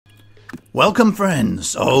Welcome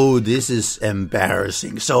friends. Oh, this is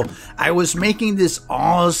embarrassing. So I was making this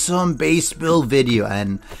awesome base build video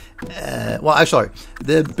and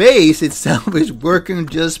the base itself is working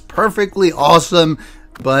just perfectly awesome,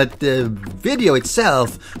 but the video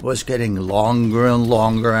itself was getting longer and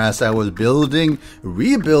longer as I was building,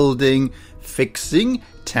 rebuilding, fixing,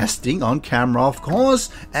 testing on camera of course,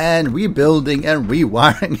 and rebuilding and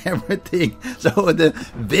rewiring everything. So the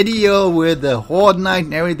video with the Horde Knight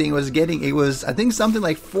and everything was getting, it was I think something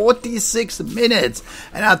like 46 minutes,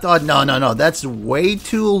 and I thought no, that's way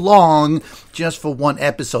too long just for one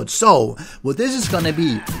episode. So what this is going to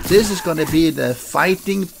be the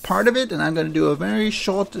fighting part of it, and I'm going to do a very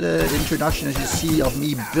short introduction as you see of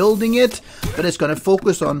me building it, but it's going to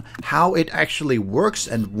focus on how it actually works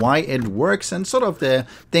and why it works and sort of the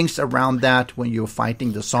things around that when you're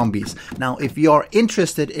fighting the zombies. Now if you're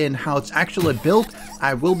interested in how it's actually built,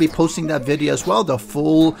 I will be posting that video as well, the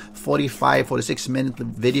full 46 minute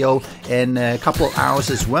video in a couple of hours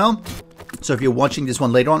as well. So if you're watching this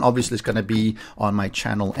one later on, obviously it's going to be on my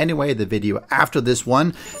channel anyway, the video after this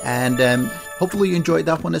one. And hopefully you enjoyed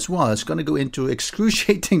that one as well. It's going to go into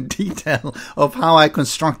excruciating detail of how I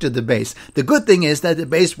constructed the base. The good thing is that the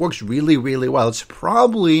base works really, really well. It's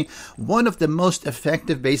probably one of the most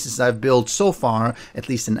effective bases I've built so far, at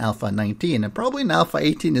least in Alpha 19 and probably in Alpha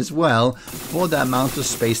 18 as well, for the amount of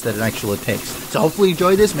space that it actually takes. So hopefully you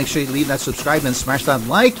enjoy this. Make sure you leave that subscribe and smash that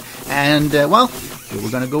like. And well, we're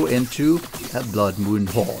going to go into a Blood Moon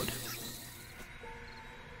Horde.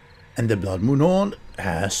 And the Blood Moon Horde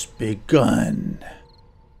has begun.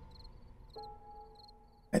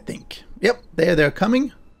 I think. Yep, they're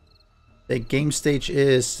coming. The game stage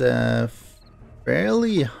is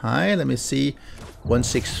fairly high. Let me see.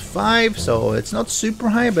 165. So it's not super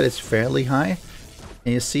high, but it's fairly high.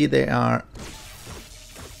 And you see they are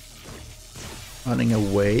running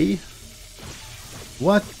away.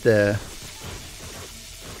 What the...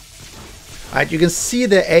 Alright, you can see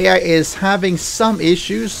the AI is having some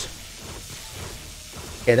issues.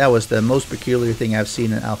 Okay, that was the most peculiar thing I've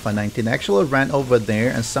seen in Alpha 19. I actually ran over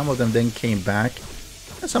there and some of them then came back.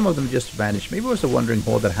 And some of them just vanished. Maybe it was the Wandering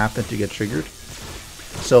Horde that happened to get triggered.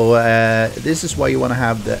 So this is why you want to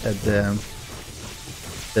have the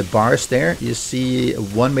bars there. You see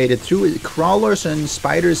one made it through. Crawlers and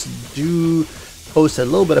spiders do pose a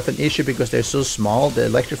little bit of an issue because they're so small. The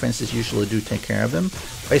electric fences usually do take care of them.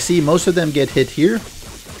 I see most of them get hit here,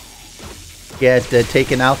 get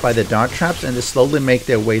taken out by the dart traps, and they slowly make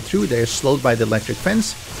their way through. They're slowed by the electric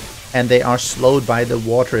fence, and they are slowed by the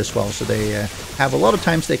water as well. So they have a lot of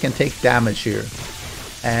times they can take damage here.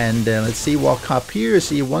 And let's see, walk up here.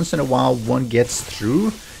 See, once in a while one gets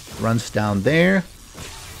through, runs down there,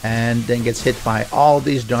 and then gets hit by all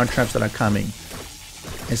these dart traps that are coming.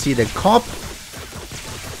 And see the cop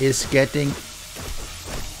is getting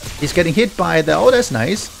hit by the, oh that's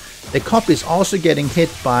nice, the cop is also getting hit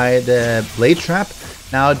by the blade trap.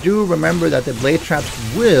 Now do remember that the blade traps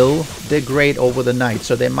will degrade over the night,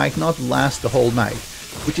 so they might not last the whole night,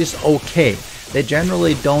 which is okay. They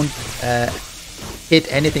generally don't hit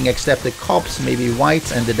anything except the cops, maybe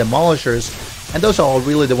whites and the demolishers, and those are all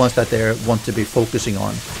really the ones that they want to be focusing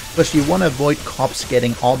on, because you want to avoid cops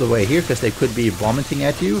getting all the way here because they could be vomiting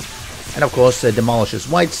at you. And of course, the demolishers,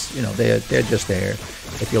 whites, you know, they're just there.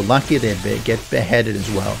 If you're lucky, they get beheaded as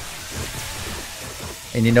well.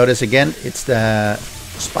 And you notice again, it's the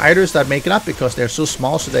spiders that make it up because they're so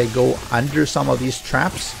small, so they go under some of these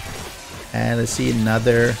traps. And let's see,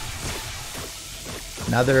 another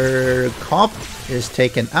cop is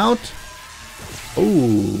taken out.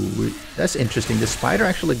 Oh, that's interesting. The spider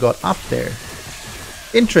actually got up there.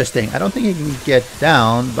 Interesting. I don't think he can get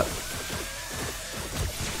down, but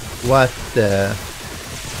what the...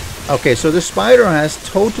 Okay, so the spider has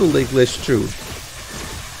totally glitched through.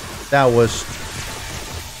 That was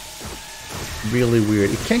really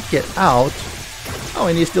weird. It can't get out. Oh,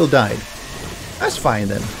 and he still died. That's fine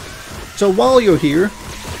then. So while you're here,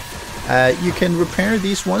 you can repair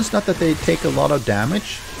these ones. Not that they take a lot of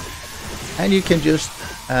damage. And you can just...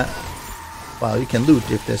 well, you can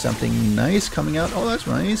loot if there's something nice coming out. Oh, that's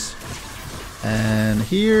nice. And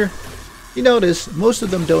here... You notice most of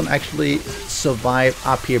them don't actually survive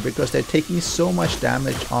up here because they're taking so much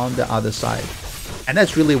damage on the other side. And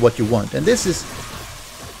that's really what you want. And this is...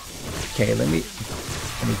 Okay, let me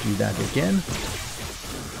do that again.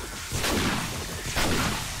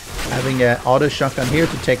 Having an auto shotgun here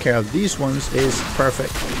to take care of these ones is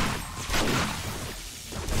perfect.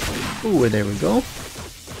 Ooh, there we go.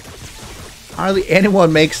 Hardly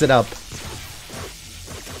anyone makes it up.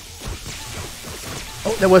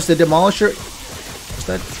 Oh, there was the demolisher. Was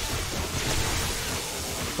that...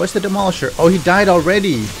 What's the demolisher? Oh, he died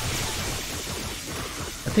already. I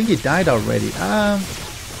think he died already.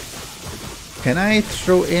 Can I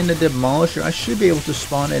throw in a demolisher? I should be able to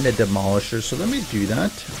spawn in a demolisher. So let me do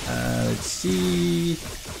that. Let's see.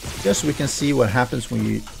 Just so we can see what happens when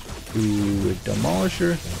you do a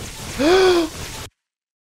demolisher.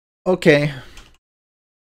 Okay.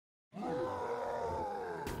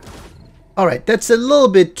 Alright, that's a little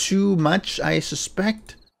bit too much, I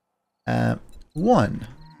suspect. One.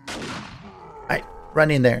 Alright,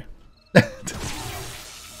 run in there.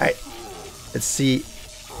 Alright, let's see.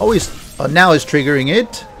 Oh, now he's triggering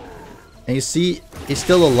it. And you see, he's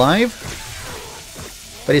still alive.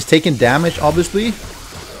 But he's taking damage, obviously.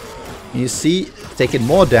 You see, taking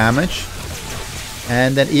more damage.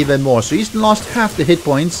 And then even more. So he's lost half the hit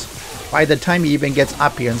points by the time he even gets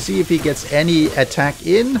up here. And see if he gets any attack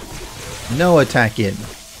in. No attack in.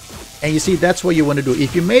 And you see, that's what you want to do.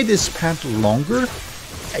 If you made this path longer,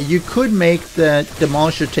 you could make the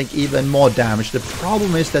demolisher take even more damage. The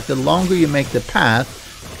problem is that the longer you make the path,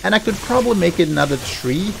 and I could probably make it another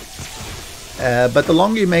 3, but the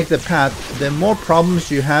longer you make the path, the more problems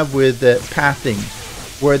you have with the pathing,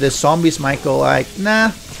 where the zombies might go like,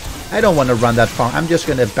 nah, I don't want to run that far. I'm just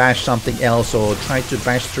going to bash something else or try to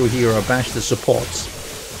bash through here or bash the supports.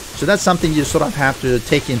 So that's something you sort of have to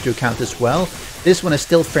take into account as well. This one is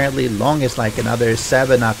still fairly long. It's like another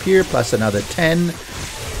 7 up here plus another 10.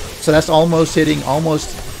 So that's almost hitting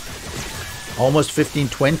almost 15,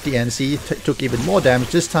 20. And see, took even more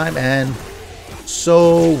damage this time and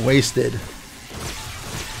so wasted.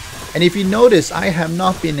 And if you notice, I have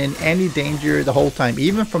not been in any danger the whole time,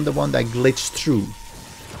 even from the one that glitched through.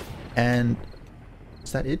 And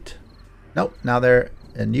is that it? Nope. Now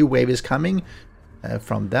a new wave is coming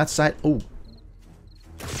from that side. Oh,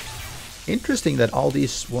 interesting that all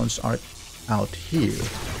these ones are out here.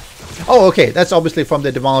 Oh, okay. That's obviously from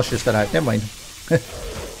the demolishers that I... Never mind.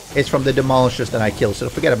 It's from the demolishers that I killed, so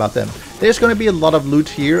forget about them. There's going to be a lot of loot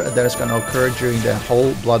here that is going to occur during the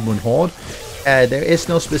whole Blood Moon Horde. There is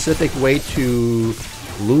no specific way to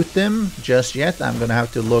loot them just yet. I'm going to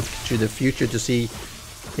have to look to the future to see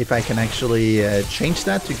if I can actually change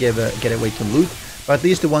that to get a way to loot. But at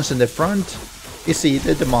least the ones in the front, you see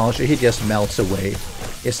the demolisher, he just melts away.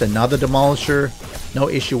 It's another demolisher, no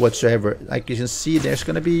issue whatsoever. Like you can see, there's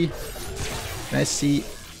going to be... Can I see...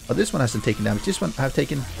 Oh, this one hasn't taken damage. This one I've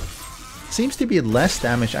taken... Seems to be less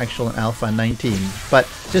damage actual in Alpha 19. But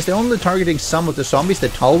since they're only targeting some of the zombies, the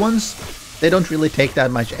tall ones, they don't really take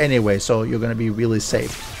that much anyway. So you're going to be really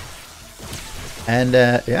safe. And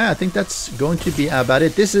yeah, I think that's going to be about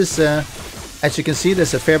it. This is... as you can see,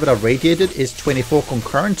 there's a fair bit of radiated. It's 24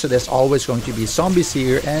 concurrent, so there's always going to be zombies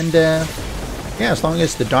here. And yeah, as long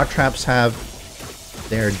as the dart traps have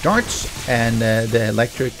their darts and the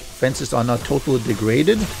electric fences are not totally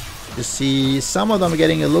degraded. You see some of them are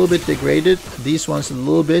getting a little bit degraded. These ones a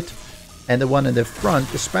little bit. And the one in the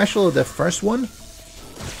front, especially the first one.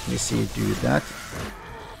 Let me see, do that.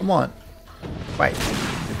 Come on. Fight.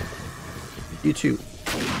 You too.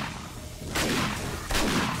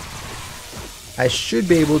 I should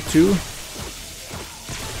be able to.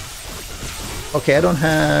 Okay, I don't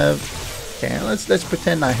have. Okay, let's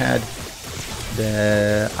pretend I had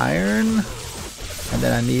the iron, and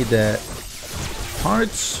then I need the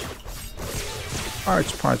parts.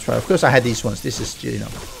 Parts. Of course, I had these ones. This is, you know.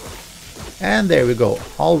 And there we go.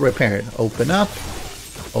 All repaired. Open up,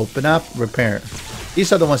 repair.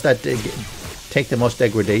 These are the ones that take the most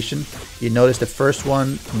degradation. You notice the first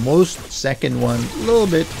one, most, second one, a little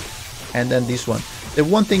bit. And then this one. The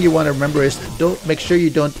one thing you want to remember is don't make sure you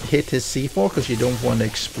don't hit his C4 because you don't want to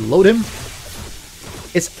explode him.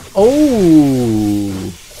 It's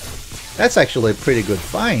that's actually a pretty good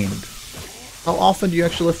find. How often do you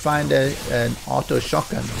actually find an auto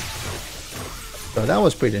shotgun? So that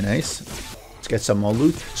was pretty nice. Let's get some more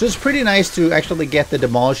loot. So it's pretty nice to actually get the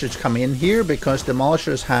demolishers come in here because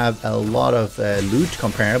demolishers have a lot of loot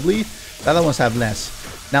comparably. The other ones have less.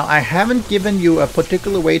 Now, I haven't given you a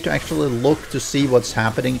particular way to actually look to see what's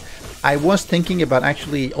happening. I was thinking about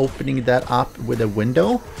actually opening that up with a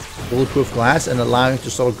window, bulletproof glass, and allowing to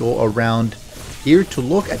sort of go around here to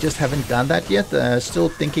look. I just haven't done that yet. Still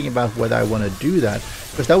thinking about whether I want to do that,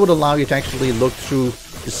 because that would allow you to actually look through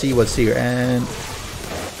to see what's here. And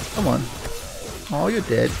come on. Oh, you're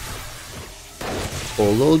dead. Oh,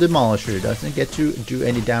 little demolisher doesn't get to do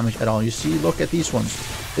any damage at all. You see, look at these ones.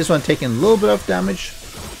 This one taking a little bit of damage.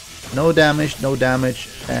 No damage,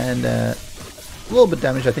 and a little bit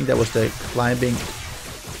damage. I think that was the climbing.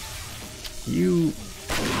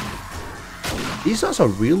 These ones are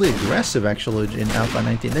really aggressive actually in Alpha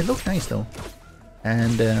 19. They look nice though.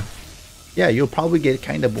 And yeah, you'll probably get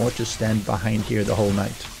kind of bored to stand behind here the whole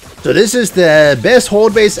night. So this is the best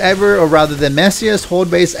horde base ever, or rather the messiest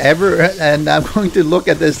horde base ever, and I'm going to look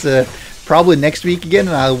at this probably next week again,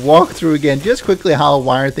 and I'll walk through again just quickly how I'll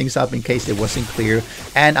wire things up in case it wasn't clear,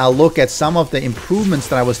 and I'll look at some of the improvements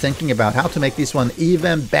that I was thinking about, how to make this one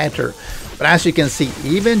even better. But as you can see,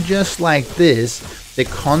 even just like this, the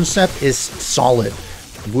concept is solid.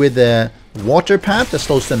 With the water path that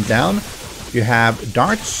slows them down, you have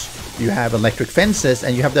darts, you have electric fences,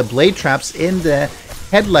 and you have the blade traps in the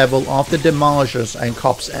head level of the demolishers and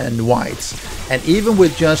cops and whites. And even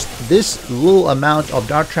with just this little amount of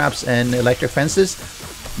dart traps and electric fences,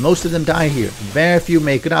 most of them die here. Very few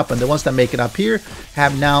make it up, and the ones that make it up here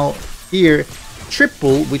have now here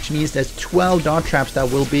triple, which means there's 12 dart traps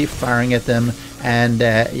that will be firing at them. And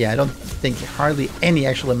yeah, I don't think hardly any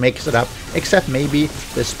actually makes it up, except maybe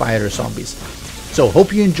the spider zombies. So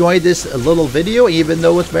hope you enjoyed this little video, even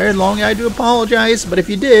though it's very long. I do apologize, but if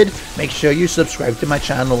you did, make sure you subscribe to my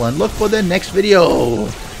channel and look for the next video.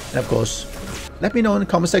 And of course, let me know in the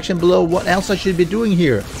comment section below what else I should be doing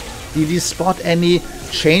here. Did you spot any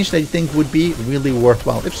change that you think would be really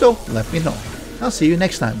worthwhile? If so, let me know. I'll see you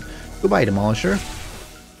next time. Goodbye, Demolisher.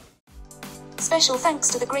 Special thanks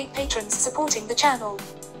to the great patrons supporting the channel.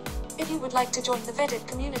 If you would like to join the vetted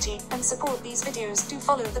community and support these videos, do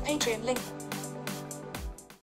follow the Patreon link.